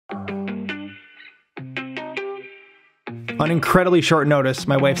On incredibly short notice,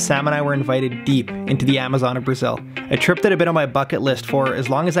 my wife Sam and I were invited deep into the Amazon of Brazil, a trip that had been on my bucket list for as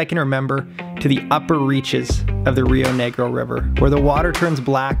long as I can remember, to the upper reaches of the Rio Negro River, where the water turns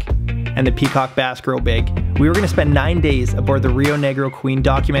black and the peacock bass grow big. We were going to spend 9 days aboard the Rio Negro Queen,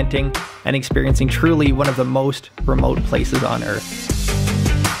 documenting and experiencing truly one of the most remote places on earth.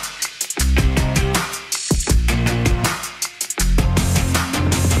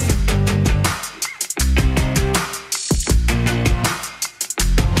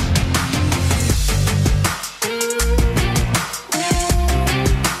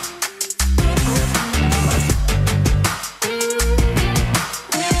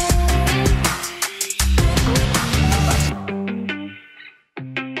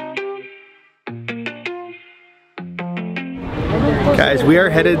 Guys, we are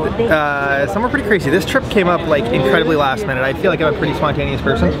headed somewhere pretty crazy. This trip came up like incredibly last minute. I feel like I'm a pretty spontaneous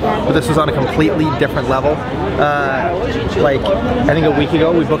person, but this was on a completely different level. Like, I think a week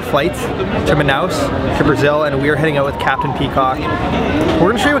ago we booked flights to Manaus, to Brazil, and we are heading out with Captain Peacock. We're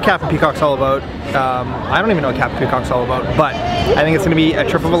gonna show you what Captain Peacock's all about. I don't even know what Captain Peacock's all about, but I think it's gonna be a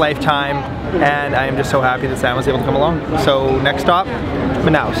trip of a lifetime, and I am just so happy that Sam was able to come along. So next stop,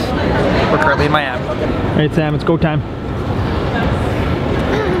 Manaus. We're currently in Miami. All right, Sam, it's go time.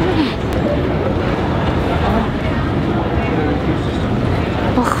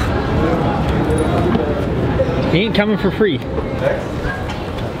 He ain't coming for free. What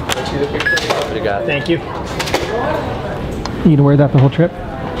you got? Thank you. You gonna wear that the whole trip?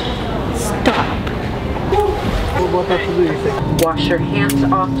 Stop. Wash your hands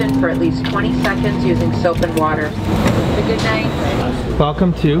often for at least 20 seconds using soap and water. Have a good night.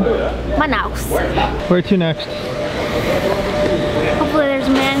 Welcome to Manaus. Where to next? Hopefully there's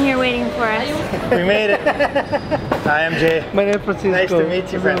a man here waiting for us. We made it. Hi, I'm Jay. My name is Francisco. Nice to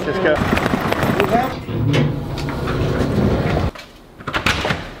meet you, Francisco.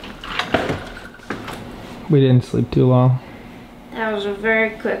 We didn't sleep too long. That was a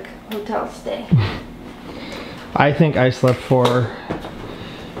very quick hotel stay. I think I slept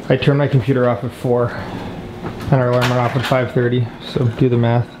I turned my computer off at 4 and our alarm went off at 5:30, so do the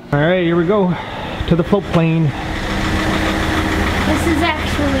math. All right, here we go to the float plane. This is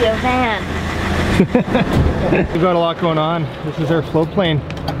actually a van. We've got a lot going on. This is our float plane.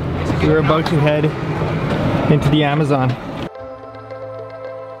 We're about to head into the Amazon.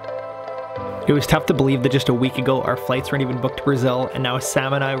 It was tough to believe that just a week ago our flights weren't even booked to Brazil, and now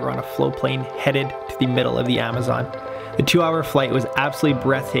Sam and I were on a float plane headed to the middle of the Amazon. The 2-hour flight was absolutely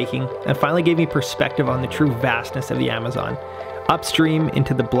breathtaking and finally gave me perspective on the true vastness of the Amazon. Upstream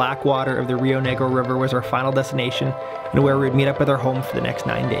into the black water of the Rio Negro River was our final destination, and where we would meet up with our home for the next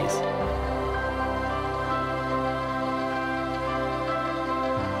 9 days.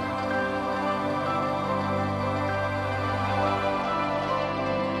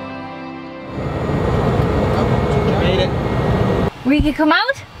 We could come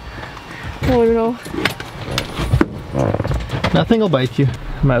out? Oh no. Nothing will bite you.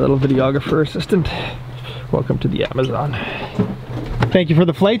 My little videographer assistant. Welcome to the Amazon. Thank you for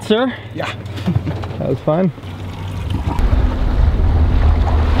the flight, sir. Yeah. That was fun.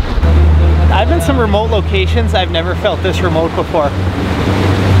 I've been some remote locations. I've never felt this remote before.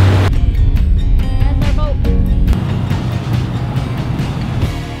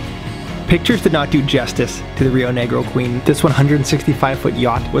 Pictures did not do justice to the Rio Negro Queen. This 165-foot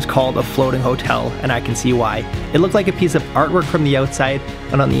yacht was called a floating hotel, and I can see why. It looked like a piece of artwork from the outside,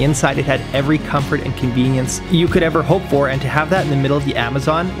 and on the inside it had every comfort and convenience you could ever hope for, and to have that in the middle of the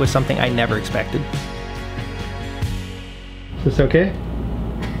Amazon was something I never expected. Is this okay?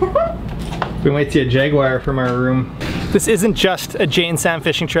 We might see a jaguar from our room. This isn't just a Jay and Sam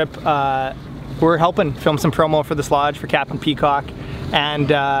fishing trip. We're helping film some promo for this lodge for Captain Peacock,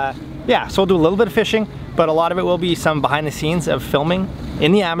 and yeah, so we'll do a little bit of fishing, but a lot of it will be some behind the scenes of filming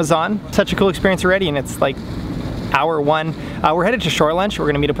in the Amazon. Such a cool experience already, and it's like hour 1. We're headed to shore lunch. We're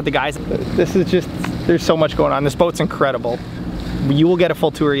gonna meet up with the guys. This is just, there's so much going on. This boat's incredible. You will get a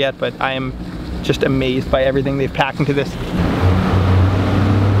full tour yet, but I am just amazed by everything they've packed into this.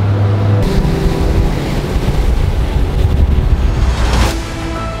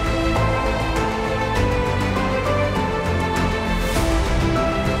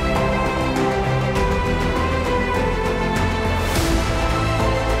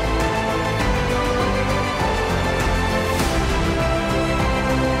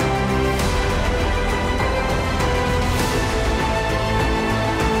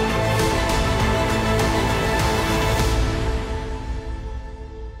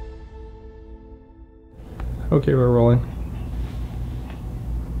 Okay, we're rolling.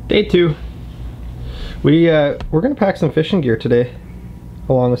 Day 2. We're gonna pack some fishing gear today,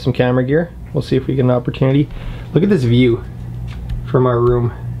 along with some camera gear. We'll see if we get an opportunity. Look at this view from our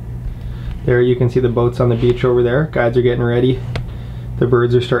room. There you can see the boats on the beach over there. Guys are getting ready. The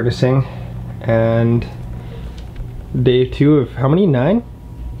birds are starting to sing. And day 2 of how many? 9?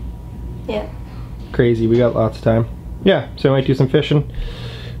 Yeah. Crazy, we got lots of time. Yeah, so I might do some fishing.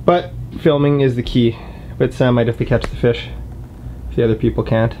 But filming is the key. But Sam might have to catch the fish if the other people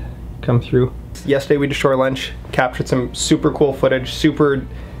can't come through. Yesterday we did shore lunch, captured some super cool footage, super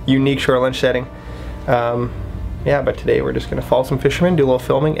unique shore lunch setting. Yeah, but today we're just gonna follow some fishermen, do a little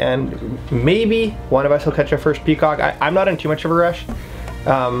filming, and maybe one of us will catch our first peacock. I'm not in too much of a rush,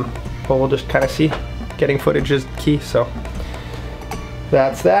 but we'll just kind of see. Getting footage is key, so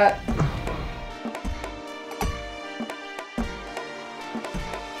that's that.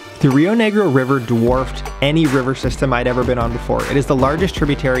 The Rio Negro River dwarfed any river system I'd ever been on before. It is the largest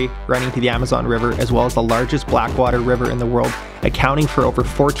tributary running to the Amazon River, as well as the largest blackwater river in the world, accounting for over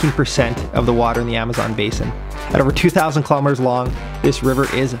 14% of the water in the Amazon basin. At over 2,000 kilometers long, this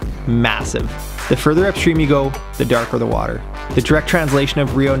river is massive. The further upstream you go, the darker the water. The direct translation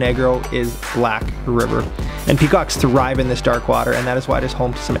of Rio Negro is Black River. And peacocks thrive in this dark water, and that is why it is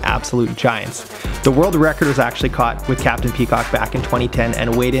home to some absolute giants. The world record was actually caught with Captain Peacock back in 2010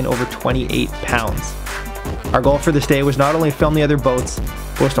 and weighed in over 28 pounds. Our goal for this day was not only to film the other boats,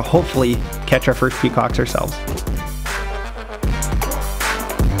 but was to hopefully catch our first peacocks ourselves.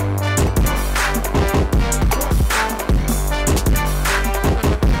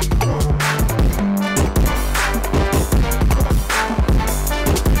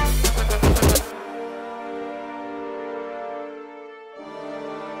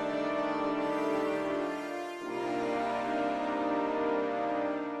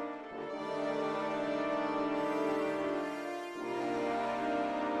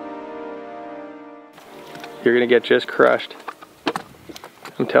 You're gonna get just crushed.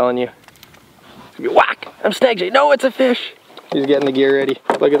 I'm telling you. It's gonna be whack! I'm snagged. No, it's a fish! He's getting the gear ready.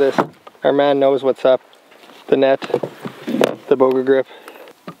 Look at this. Our man knows what's up. The net, the boga grip.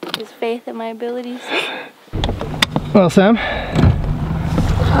 His faith in my abilities. Well, Sam.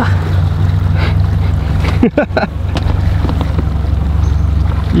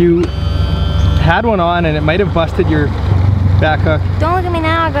 You had one on and it might have busted your back hook. Don't look at me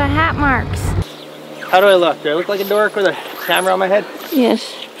now, I got hat marks. How do I look? Do I look like a dork with a camera on my head?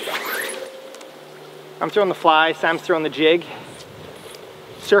 Yes. I'm throwing the fly, Sam's throwing the jig.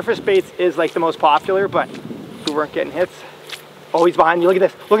 Surface baits is like the most popular, but we weren't getting hits. Oh, he's behind you. Look at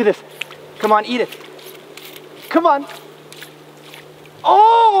this. Look at this. Come on, eat it. Come on.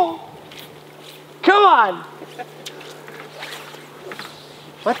 Oh! Come on!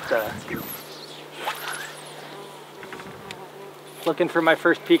 What the? Looking for my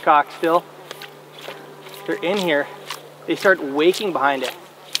first peacock still. They're in here. They start waking behind it.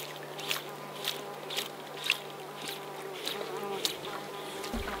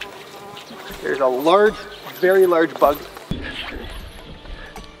 There's a large, very large bug.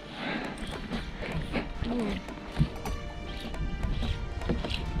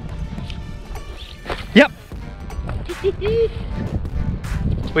 Yep.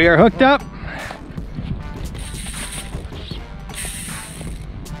 We are hooked up.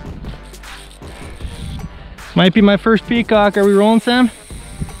 Might be my first peacock. Are we rolling, Sam?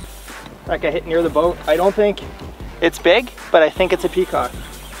 That got hit near the boat. I don't think it's big, but I think it's a peacock.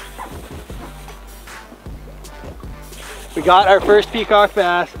 We got our first peacock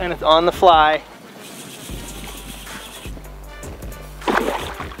bass and it's on the fly.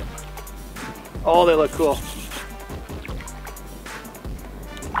 Oh, they look cool.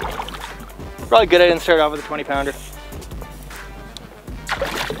 Probably good I didn't start off with a 20-pounder.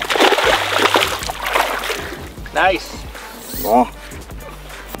 Nice. Oh.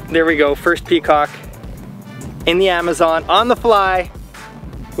 There we go, first peacock in the Amazon on the fly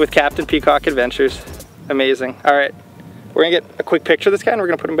with Captain Peacock Adventures. Amazing. All right, we're gonna get a quick picture of this guy and we're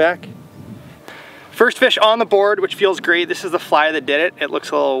gonna put him back. First fish on the board, which feels great. This is the fly that did it. It looks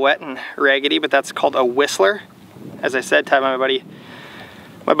a little wet and raggedy, but that's called a whistler. As I said, tied by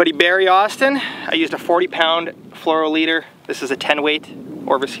my buddy Barry Austin. I used a 40-pound fluoro leader. This is a 10-weight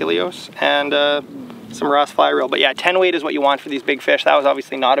Orvis Helios and some Ross fly reel. But yeah, 10-weight is what you want for these big fish. That was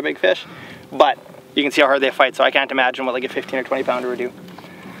obviously not a big fish, but you can see how hard they fight, so I can't imagine what like a 15 or 20-pounder would do.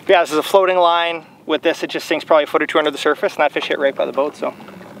 But yeah, this is a floating line. With this, it just sinks probably a foot or two under the surface, and that fish hit right by the boat, so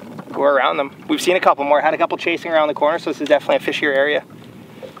go around them. We've seen a couple more. Had a couple chasing around the corner, so this is definitely a fishier area.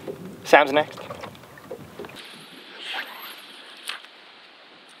 Sam's next.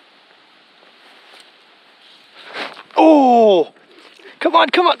 Oh! Come on,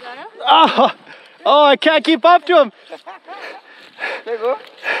 come on! Ah! Oh, I can't keep up to him. Come on,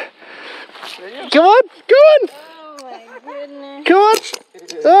 come on. Oh my goodness. Come on.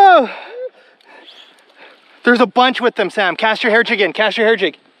 Oh. There's a bunch with them, Sam. Cast your hair jig in. Cast your hair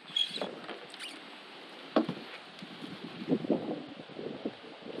jig.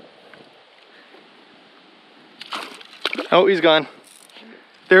 Oh, he's gone.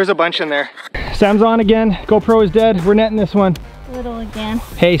 There's a bunch in there. Sam's on again. GoPro is dead. We're netting this one. Little again.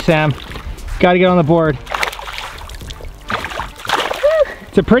 Hey, Sam. Gotta get on the board.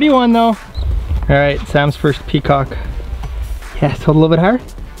 It's a pretty one, though. All right, Sam's first peacock. Yes, hold a little bit higher.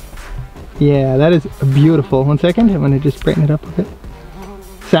 Yeah, that is beautiful. 1 second, I'm gonna just brighten it up a bit.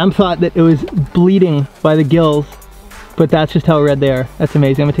 Sam thought that it was bleeding by the gills, but that's just how red they are. That's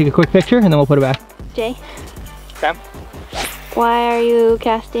amazing. I'm gonna take a quick picture and then we'll put it back. Jay, Sam? why are you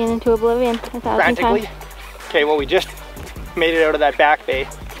casting into oblivion 1,000 Frantically. times? Okay, well, we just made it out of that back bay.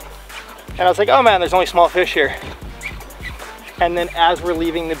 And I was like, oh man, there's only small fish here. And then as we're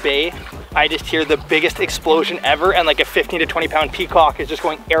leaving the bay, I just hear the biggest explosion ever, and like a 15 to 20 pound peacock is just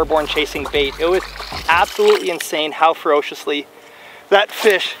going airborne chasing bait. It was absolutely insane how ferociously that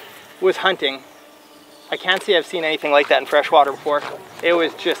fish was hunting. I can't say I've seen anything like that in freshwater before. It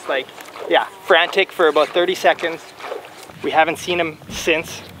was just like, yeah, frantic for about 30 seconds. We haven't seen him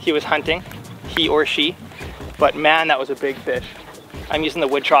since he was hunting, he or she, but man, that was a big fish. I'm using the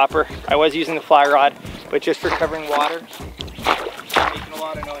wood chopper. I was using the fly rod, but just for covering water, making a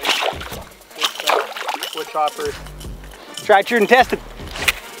lot of noise. Wood choppers. Tried, true, and tested.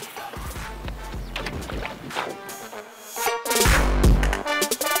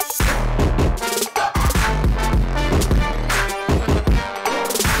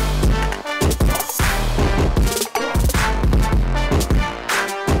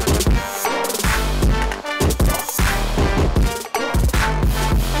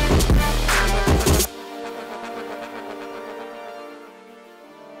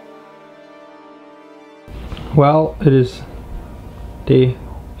 Well, it is day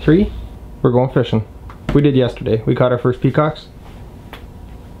 3. We're going fishing. We did yesterday. We caught our first peacocks.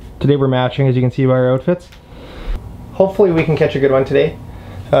 Today we're matching, as you can see by our outfits. Hopefully we can catch a good one today.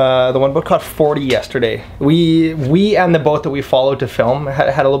 The one boat caught 40 yesterday. We and the boat that we followed to film had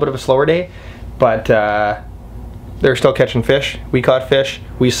a little bit of a slower day, but they're still catching fish. We caught fish.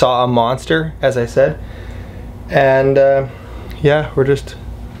 We saw a monster, as I said. And yeah, we're just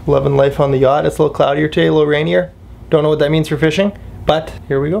loving life on the yacht. It's a little cloudier today, a little rainier. Don't know what that means for fishing, but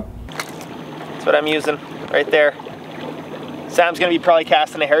here we go. That's what I'm using right there. Sam's gonna be probably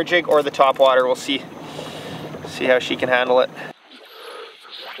casting a hair jig or the top water. We'll see how she can handle it.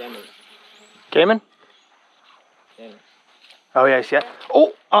 Cayman? Oh yeah, I see it.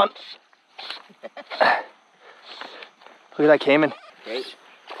 Oh, on. Look at that cayman.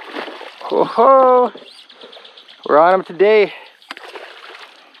 Oh ho! We're on him today.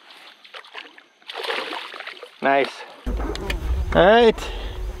 Nice. All right,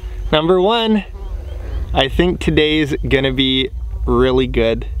 number 1. I think today's gonna be really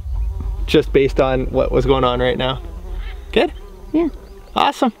good, just based on what was going on right now. Good? Yeah.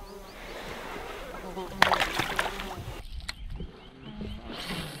 Awesome.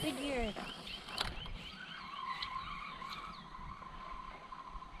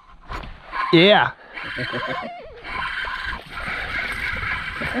 Yeah.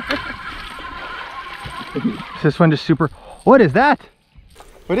 This one just super. What is that?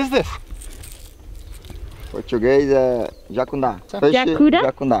 What is this? Português é jacundá. Jacuda?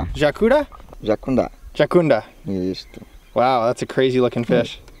 Jacundá. Jacuda? Jacundá. Jacunda. Isto. Wow, that's a crazy looking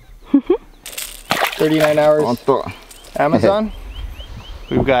fish. 39 hours. Pronto. Amazon.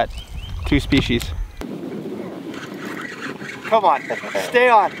 We've got 2 species. Come on, stay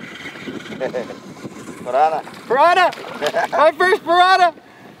on. Piranha. Piranha! My first piranha!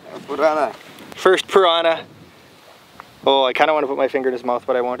 Piranha. First piranha. Oh, I kind of want to put my finger in his mouth,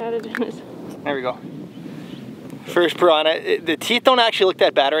 but I won't. There we go. First piranha. The teeth don't actually look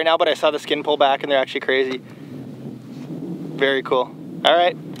that bad right now, but I saw the skin pull back and they're actually crazy. Very cool. All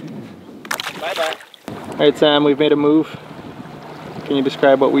right. Bye-bye. All right, Sam, we've made a move. Can you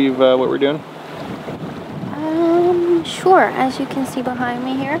describe what we're doing? Sure. As you can see behind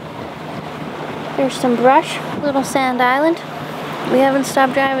me here, there's some brush, little sand island. We haven't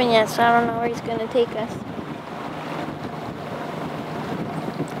stopped driving yet, so I don't know where he's gonna take us.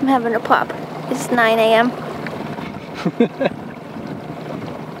 I'm having a pop. It's 9 a.m.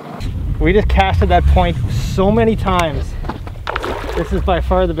 We just casted that point so many times. This is by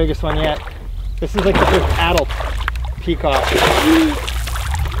far the biggest one yet. This is like the first adult peacock.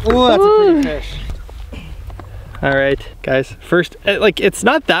 Ooh, that's a pretty fish. All right, guys. First, like, it's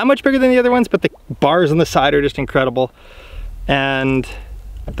not that much bigger than the other ones, but the bars on the side are just incredible. And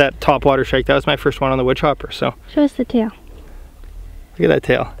that top water shark, that was my first one on the wood chopper, so. Show us the tail. Look at that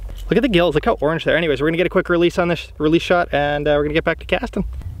tail. Look at the gills, look how orange they're. Anyways, we're gonna get a quick release on this release shot, and we're gonna get back to casting.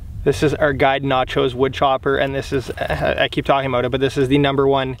 This is our Guide Nacho's wood chopper, and this is, I keep talking about it, but this is the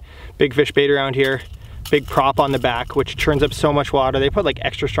 #1 big fish bait around here. Big prop on the back, which churns up so much water. They put like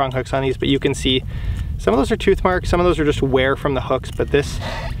extra strong hooks on these, but you can see some of those are tooth marks, some of those are just wear from the hooks, but this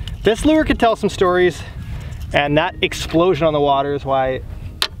lure could tell some stories, and that explosion on the water is why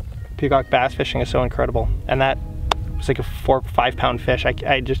peacock bass fishing is so incredible. And that was like a 4 or 5 pound fish.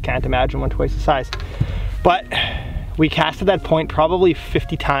 I just can't imagine one twice the size. But we casted that point probably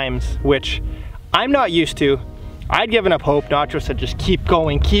 50 times, which I'm not used to. I'd given up hope. Nacho said, just keep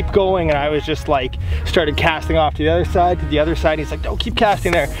going, and I was just like, started casting off to the other side, He's like, no, keep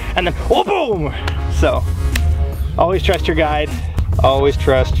casting there. And then, oh, boom! So, always trust your guide. Always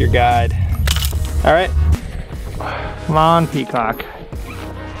trust your guide. All right. Come on, peacock.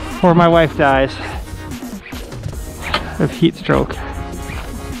 Before my wife dies of heat stroke.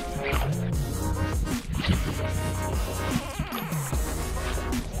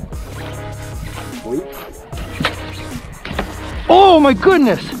 Oh my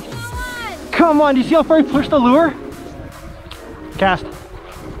goodness! Come on, do you see how far he pushed the lure? Cast.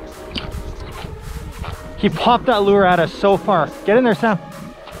 He popped that lure at us so far. Get in there, Sam.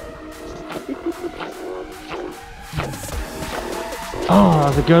 Oh, that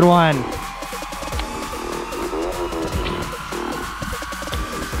was a good one.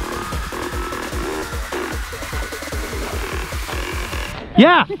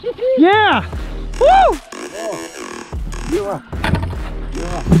 Yeah! Yeah! Woo!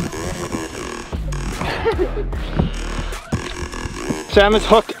 Sam is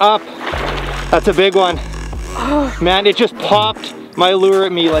hooked up. That's a big one. Man, it just popped my lure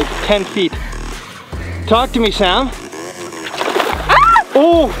at me like 10 feet. Talk to me, Sam.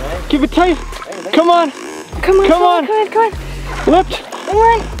 Oh, keep it tight. Come on. Come on. Lift. Come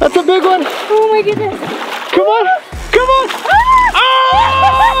on. That's a big one. Oh my goodness. Come on. Come on.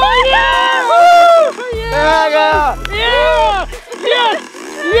 Oh, yeah! Pega! Yeah! Yes!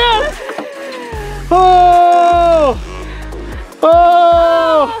 Yes! Oh!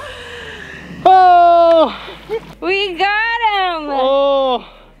 Oh! Oh! We got him! Oh!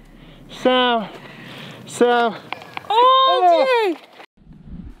 Sam! Oh, dude!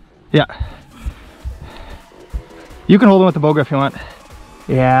 Yeah. You can hold him with the boga if you want.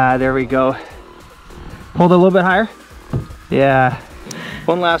 Yeah, there we go. Hold it a little bit higher. Yeah.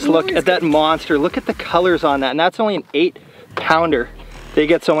 One last look at that monster. Look at the colors on that. And that's only an 8 pounder. They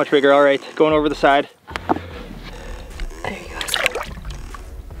get so much bigger. All right, going over the side. There you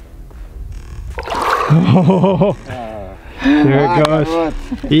Oh, there it goes.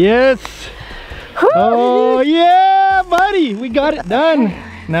 Yes. Oh, yeah, buddy. We got it done.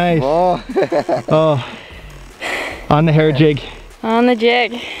 Nice. Oh, on the hair jig. On the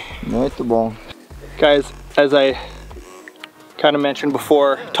jig. Muito bom. Guys, as I kind of mentioned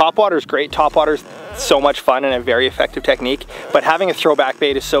before, topwater is great. Topwater is so much fun and a very effective technique, but having a throwback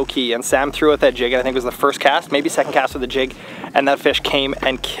bait is so key. And Sam threw out that jig, and I think it was the first cast, maybe second cast with the jig, and that fish came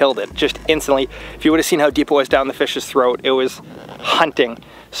and killed it just instantly. If you would have seen how deep it was down the fish's throat, it was hunting.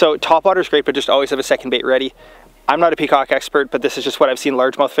 So topwater is great, but just always have a second bait ready. I'm not a peacock expert, but this is just what I've seen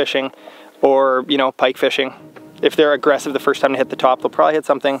largemouth fishing or, you know, pike fishing. If they're aggressive the first time to hit the top, they'll probably hit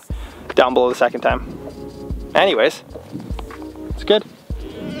something down below the second time. Anyways, it's good.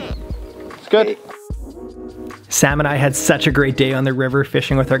 It's good. Sam and I had such a great day on the river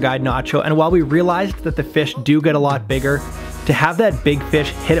fishing with our guide Nacho, and while we realized that the fish do get a lot bigger, to have that big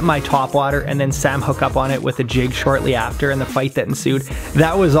fish hit at my topwater and then Sam hook up on it with a jig shortly after and the fight that ensued,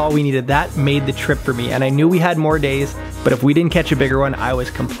 that was all we needed. That made the trip for me, and I knew we had more days, but if we didn't catch a bigger one, I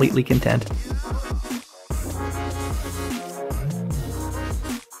was completely content.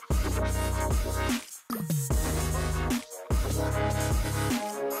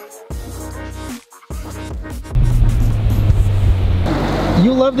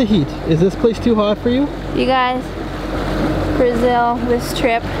 You love the heat. Is this place too hot for you? You guys, Brazil, this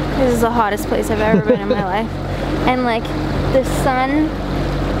trip, this is the hottest place I've ever been in my life. And like, the sun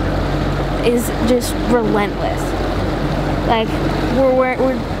is just relentless. Like,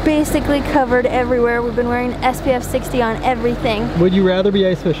 we're basically covered everywhere. We've been wearing SPF 60 on everything. Would you rather be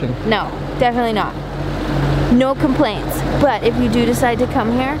ice fishing? No, definitely not. No complaints. But if you do decide to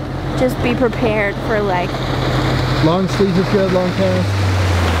come here, just be prepared for like... Long sleeves is good, long pants.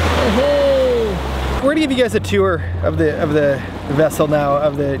 Hey! We're gonna give you guys a tour of the vessel now,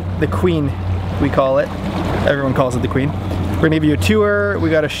 of the Queen, we call it. Everyone calls it the Queen. We're gonna give you a tour. We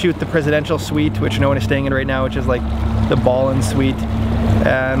gotta shoot the presidential suite, which no one is staying in right now, which is like the Ballin suite.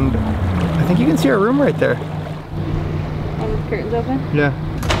 And I think you can see our room right there. And the curtains open? Yeah.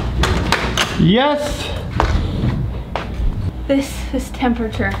 Yes! This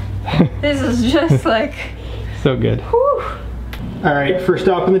temperature. This is just like... So good. Whew. All right, first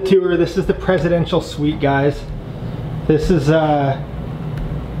stop on the tour. This is the presidential suite, guys. This is as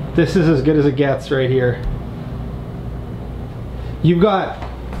good as it gets right here. You've got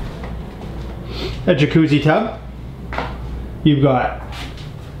a jacuzzi tub. You've got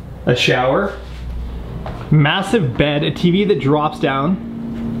a shower, massive bed, a TV that drops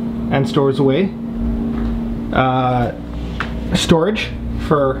down and stores away, storage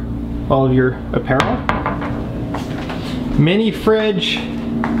for all of your apparel, mini fridge,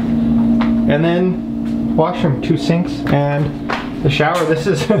 and then washroom, 2 sinks, and the shower. This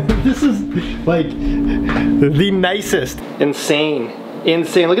is this is like the nicest. Insane.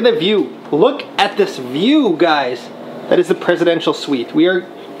 Look at the view. Look at this view, guys. That is the presidential suite. We are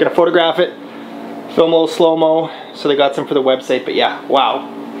gonna photograph it, film a little slow-mo, so they got some for the website. But yeah, wow,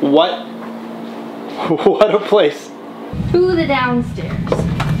 what a place. To the downstairs.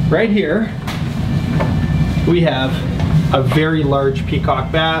 Right here, we have a very large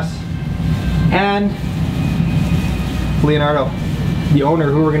peacock bass and Leonardo, the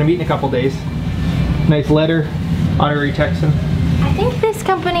owner, who we're gonna meet in a couple days. Nice letter, honorary Texan. I think this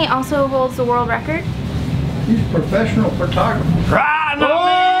company also holds the world record. He's a professional photographer. Ah,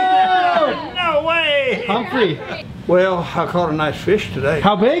 no way! Humphrey. Well, I caught a nice fish today.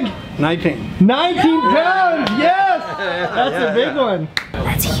 How big? 19. 19 pounds! Yes! That's a big one.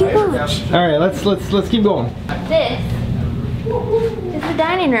 That's huge. All right, let's keep going. This is the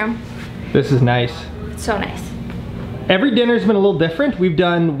dining room. This is nice. It's so nice. Every dinner's been a little different. We've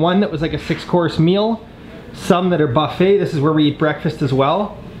done one that was like a 6-course meal, some that are buffet. This is where we eat breakfast as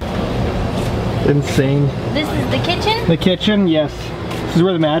well. Insane. This is the kitchen? The kitchen, yes. This is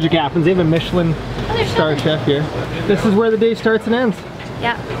where the magic happens. They have a Michelin star chef here. This is where the day starts and ends.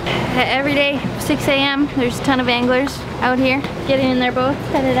 Yeah. Every day, 6 a.m., there's a ton of anglers out here getting in their boats,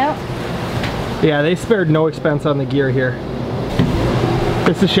 headed out. Yeah, they spared no expense on the gear here.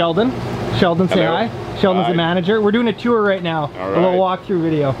 This is Sheldon. Sheldon, say hi. Sheldon's the manager. We're doing a tour right now. A little walkthrough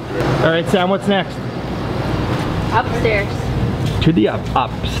video. All right, Sam, what's next? Upstairs. To the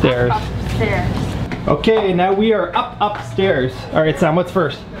upstairs. Upstairs. Okay, now we are upstairs. All right, Sam, what's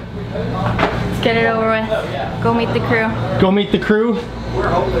first? Let's get it over with. Go meet the crew. Go meet the crew.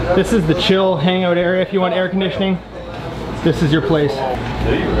 This is the chill hangout area. If you want air conditioning, this is your place.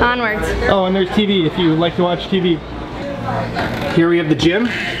 Onwards. Oh, and there's TV if you like to watch TV. Here we have the gym.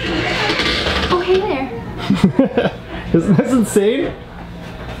 Oh, hey there. Isn't this insane?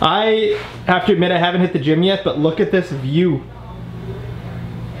 I have to admit I haven't hit the gym yet, but look at this view.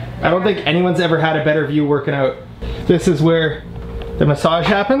 I don't think anyone's ever had a better view working out. This is where the massage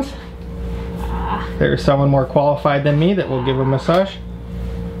happens. There's someone more qualified than me that will give a massage.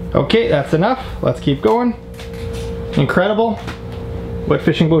 Okay, that's enough. Let's keep going. Incredible. What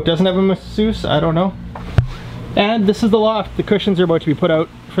fishing boat doesn't have a masseuse? I don't know. And this is the loft. The cushions are about to be put out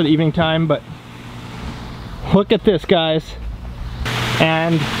for the evening time, but look at this, guys.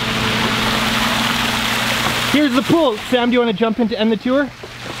 And here's the pool. Sam, do you want to jump in to end the tour?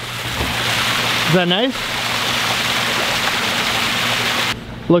 Is that nice?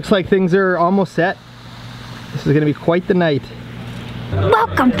 Looks like things are almost set. This is gonna be quite the night.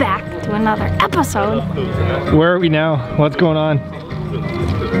 Welcome back to another episode. Where are we now? What's going on?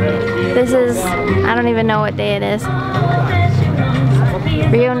 This is, I don't even know what day it is.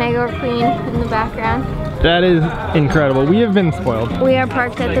 Rio Negro Queen in the background. That is incredible. We have been spoiled. We are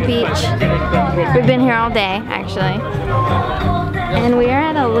parked at the beach. We've been here all day, actually. And we are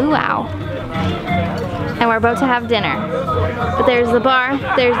at a luau. And we're about to have dinner. But there's the bar,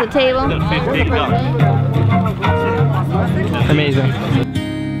 there's the table. Amazing.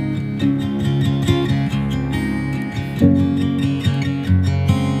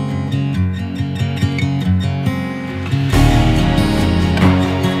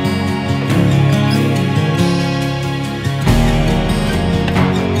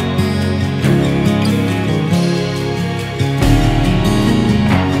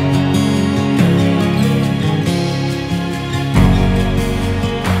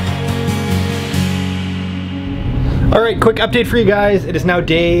 Alright, quick update for you guys. It is now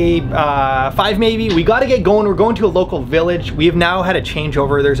day 5 maybe. We gotta get going. We're going to a local village. We have now had a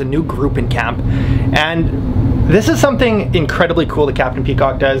changeover. There's a new group in camp. And this is something incredibly cool that Captain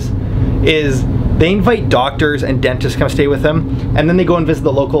Peacock does, is They invite doctors and dentists to come stay with them, and then they go and visit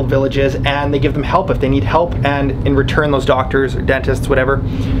the local villages and they give them help if they need help, and in return those doctors or dentists, whatever,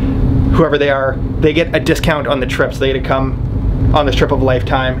 whoever they are, they get a discount on the trip, so they get to come on this trip of a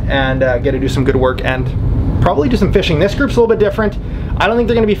lifetime and get to do some good work and probably do some fishing. This group's a little bit different. I don't think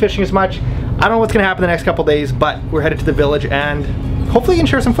they're going to be fishing as much. I don't know what's going to happen the next couple days, but we're headed to the village and hopefully we can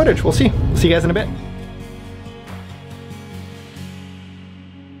share some footage. We'll see. See you guys in a bit.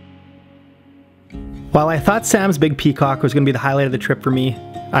 While I thought Sam's Big Peacock was going to be the highlight of the trip for me,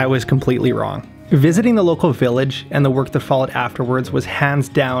 I was completely wrong. Visiting the local village and the work that followed afterwards was hands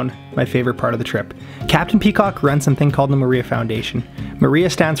down my favorite part of the trip. Captain Peacock runs something called the Maria Foundation. Maria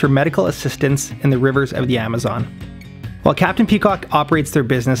stands for Medical Assistance in the Rivers of the Amazon. While Captain Peacock operates their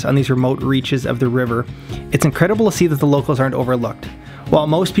business on these remote reaches of the river, it's incredible to see that the locals aren't overlooked. While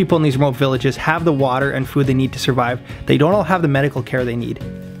most people in these remote villages have the water and food they need to survive, they don't all have the medical care they need.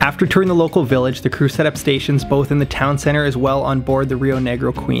 After touring the local village, the crew set up stations both in the town center as well on board the Rio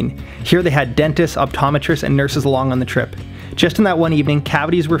Negro Queen. Here they had dentists, optometrists, and nurses along on the trip. Just in that one evening,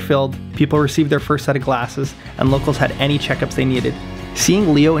 cavities were filled, people received their first set of glasses, and locals had any checkups they needed.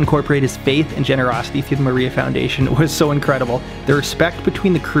 Seeing Leo incorporate his faith and generosity through the Maria Foundation was so incredible. The respect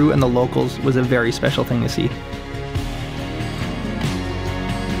between the crew and the locals was a very special thing to see.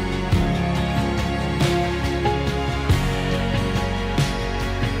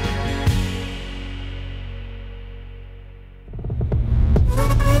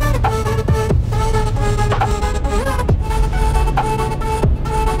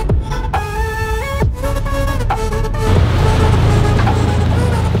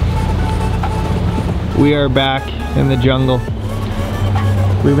 We are back in the jungle.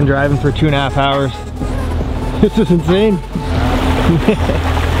 We've been driving for 2.5 hours. This is insane.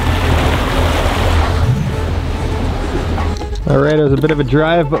 Alright, it was a bit of a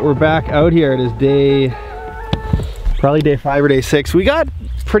drive, but we're back out here. It is probably day 5 or day 6. We got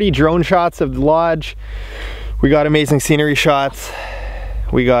pretty drone shots of the lodge. We got amazing scenery shots.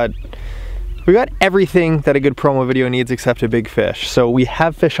 We got everything that a good promo video needs except a big fish. So we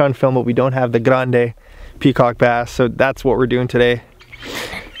have fish on film, but we don't have the grande peacock bass, so that's what we're doing today.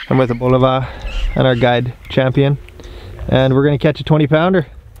 I'm with Bolivar and our guide Champion, and we're gonna catch a 20-pounder.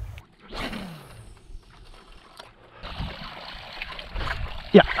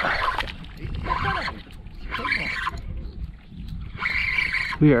 Yeah.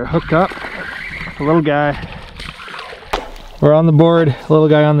 We are hooked up. A little guy. We're on the board, a little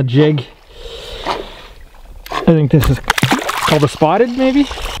guy on the jig. I think this is called a spotted, maybe?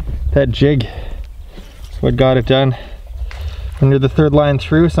 That jig is what got it done. When you're the 3rd line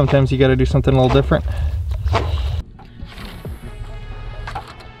through, sometimes you gotta do something a little different.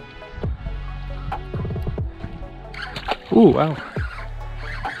 Ooh, wow.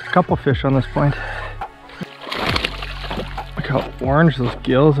 A couple fish on this point. Look how orange those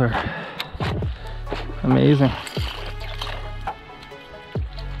gills are. Amazing.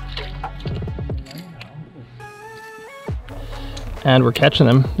 And we're catching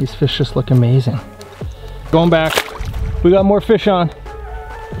them. These fish just look amazing. Going back. We got more fish on.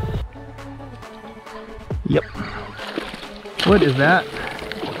 Yep. What is that?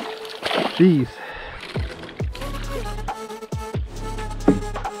 Jeez.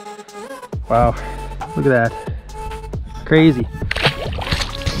 Wow. Look at that. Crazy.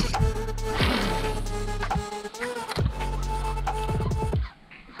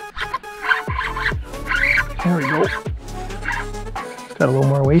 There we go. Got a little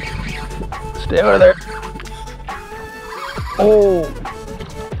more weight. Stay out of there. Oh,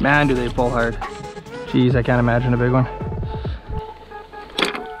 man, do they pull hard. Jeez, I can't imagine a big one.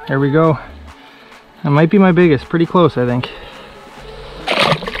 There we go. That might be my biggest. Pretty close, I think.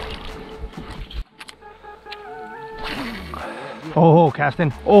 Oh,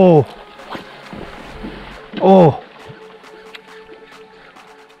 casting. Oh. Oh.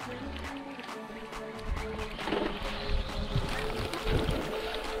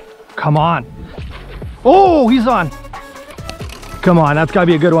 Come on. Oh, he's on. Come on, that's gotta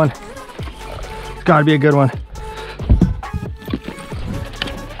be a good one. It's gotta be a good one.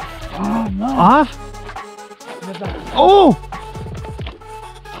 Oh, no. Off? Oh!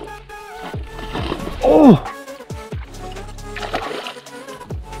 Oh!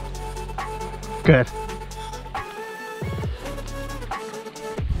 Good.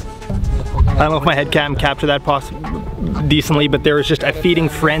 I don't know if my head cam captured that decently, but there was just a feeding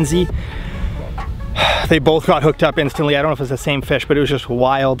frenzy. They both got hooked up instantly. I don't know if it's the same fish, but it was just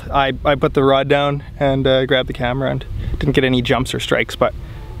wild. I put the rod down and grabbed the camera and didn't get any jumps or strikes, but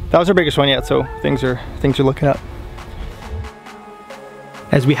that was our biggest one yet, so things are looking up.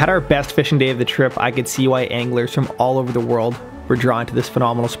 As we had our best fishing day of the trip, I could see why anglers from all over the world were drawn to this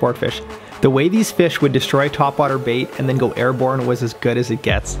phenomenal sport fish. The way these fish would destroy topwater bait and then go airborne was as good as it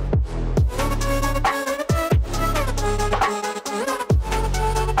gets.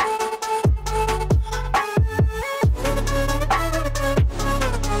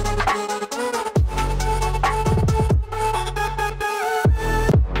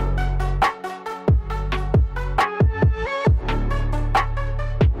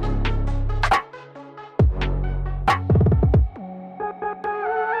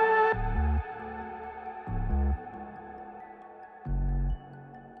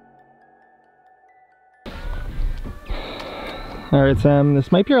 All right, Sam,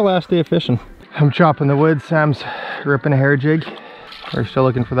 this might be our last day of fishing. I'm chopping the wood, Sam's ripping a hair jig. We're still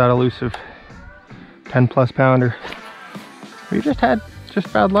looking for that elusive 10+ pounder. We just had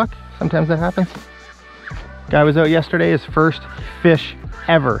bad luck. Sometimes that happens. Guy was out yesterday, his first fish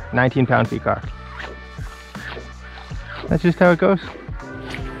ever, 19-pound peacock. That's just how it goes.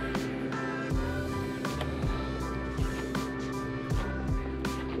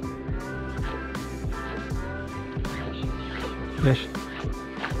 Fish.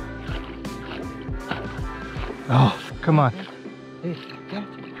 Oh, come on.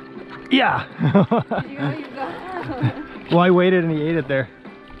 Yeah. Well, I waited and he ate it there.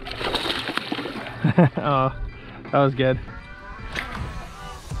 Oh, that was good.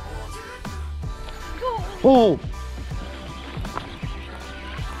 Oh!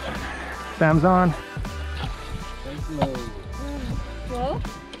 Sam's on. Whoa.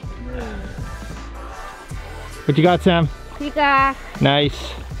 What you got, Sam? Peacock.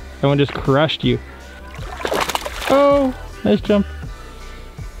 Nice. That one just crushed you. Oh, nice jump.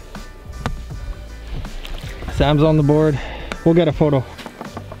 Sam's on the board. We'll get a photo.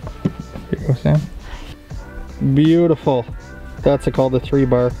 Here you go, Sam. Beautiful. That's called the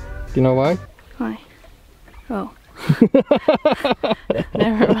 3-bar. Do you know why? Why? Oh.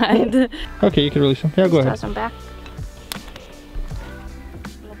 Never mind. Okay, you can release him. Yeah, go ahead. Toss him back.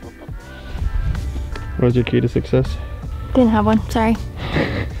 What was your key to success? Didn't have one, sorry.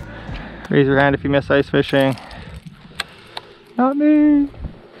 Raise your hand if you miss ice fishing. Not me.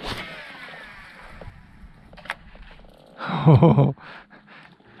 Oh.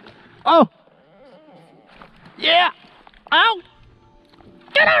 Oh. Yeah. Ow.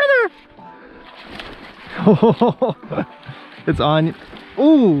 Get out of there. Oh. It's on.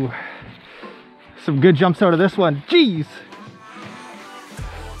 Ooh. Some good jumps out of this one. Jeez.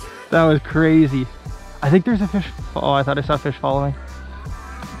 That was crazy. I think there's a fish. Oh, I thought I saw a fish following.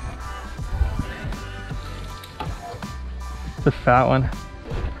 It's a fat one.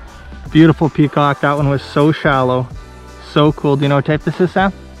 Beautiful peacock. That one was so shallow. So cool. Do you know what type this is,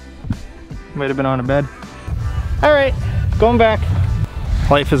 Sam? Might have been on a bed. All right, going back.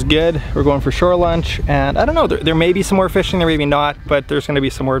 Life is good. We're going for shore lunch, and I don't know, there may be some more fishing, there may be not, but there's gonna be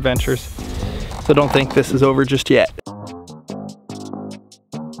some more adventures. So don't think this is over just yet.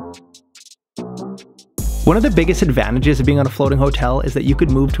 One of the biggest advantages of being on a floating hotel is that you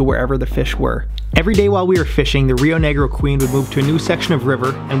could move to wherever the fish were. Every day while we were fishing, the Rio Negro Queen would move to a new section of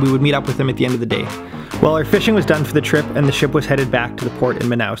river and we would meet up with them at the end of the day. Well, our fishing was done for the trip and the ship was headed back to the port in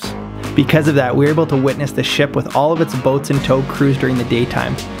Manaus. Because of that, we were able to witness the ship with all of its boats in tow cruise during the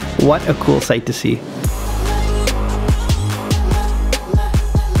daytime. What a cool sight to see.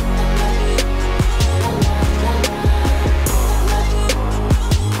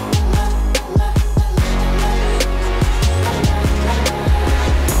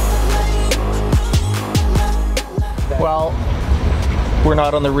 Well, we're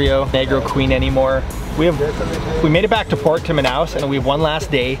not on the Rio Negro Queen anymore. We made it back to port to Manaus, and we have one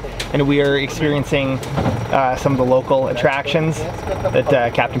last day, and we are experiencing some of the local attractions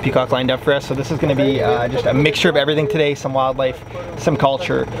that Captain Peacock lined up for us. So this is going to be just a mixture of everything today: some wildlife, some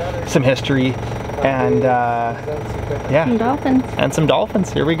culture, some history, and yeah, Some dolphins. And some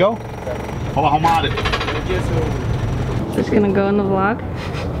dolphins. Here we go. Just gonna go in the vlog.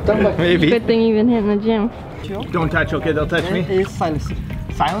 Maybe. Good thing you've been hitting the gym. Don't touch, okay? They'll touch me. It's silence.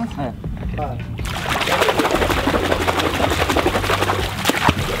 Silence?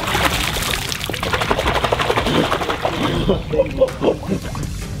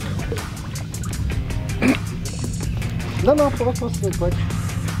 No, просто пойдь.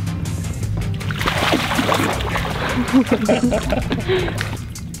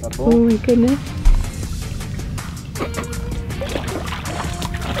 Oh my goodness.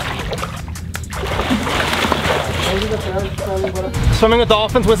 Swimming with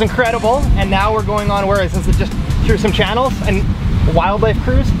dolphins was incredible, and now we're going on where, since it's just through some channels and wildlife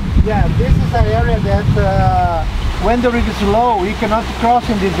cruise. Yeah, this is an area that when the river is low, you cannot cross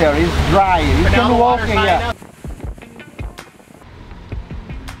in this area. It's dry. You can walk in here.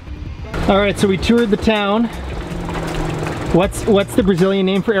 All right, so we toured the town. What's the Brazilian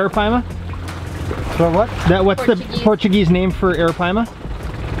name for Arapaima? For what? What's the Portuguese name for Arapaima?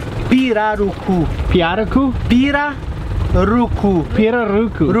 Pirarucu. Pirarucu? Pirarucu.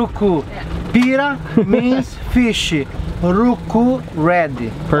 Pirarucu. Rucu. Pira means fish. Rucu, red.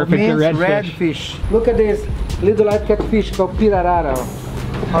 Perfect, means the red fish. Look at this little light catfish called pirarara.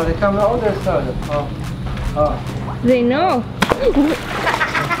 Oh, they come all their side. Oh. They know.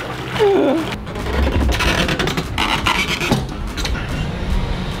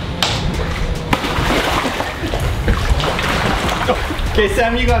 Okay,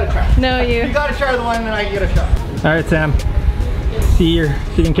 Sam, you gotta try. No, you. You gotta try the one, then I get a shot. All right, Sam. See you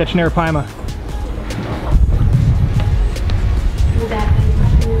can catch an Arapaima.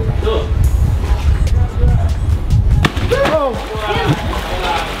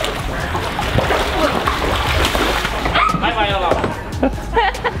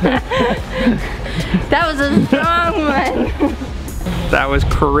 That was a strong one. That was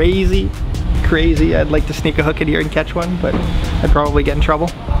crazy. I'd like to sneak a hook in here and catch one, but I'd probably get in trouble.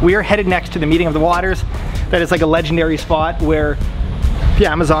 We are headed next to the Meeting of the Waters. That is like a legendary spot where the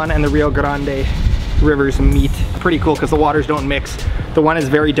Amazon and the Rio Grande rivers meet. Pretty cool because the waters don't mix. The one is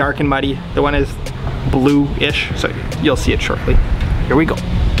very dark and muddy. The one is blue-ish, so you'll see it shortly. Here we go.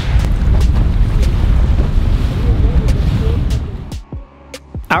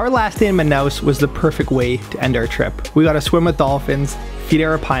 Our last day in Manaus was the perfect way to end our trip. We got to swim with dolphins, feed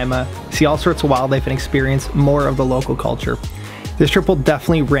Arapaima, see all sorts of wildlife and experience more of the local culture. This trip will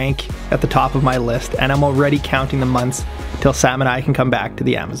definitely rank at the top of my list, and I'm already counting the months till Sam and I can come back to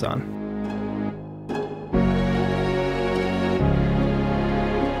the Amazon.